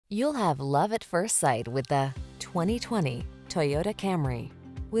You'll have love at first sight with the 2020 Toyota Camry.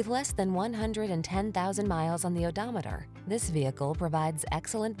 With less than 110,000 miles on the odometer, this vehicle provides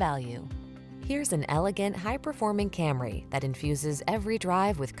excellent value. Here's an elegant, high-performing Camry that infuses every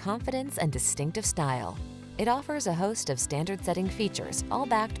drive with confidence and distinctive style. It offers a host of standard-setting features, all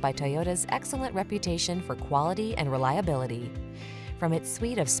backed by Toyota's excellent reputation for quality and reliability. From its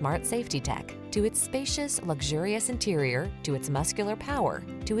suite of smart safety tech, to its spacious, luxurious interior, to its muscular power,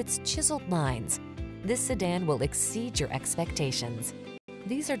 to its chiseled lines, this sedan will exceed your expectations.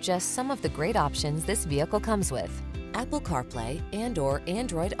 These are just some of the great options this vehicle comes with: Apple CarPlay and/or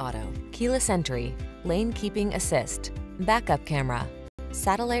Android Auto, keyless entry, lane keeping assist, backup camera,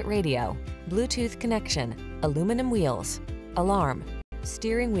 satellite radio, Bluetooth connection, aluminum wheels, alarm,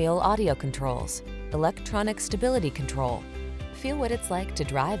 steering wheel audio controls, electronic stability control. Feel what it's like to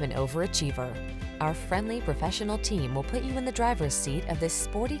drive an overachiever. Our friendly professional team will put you in the driver's seat of this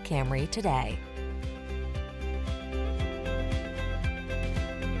sporty Camry today.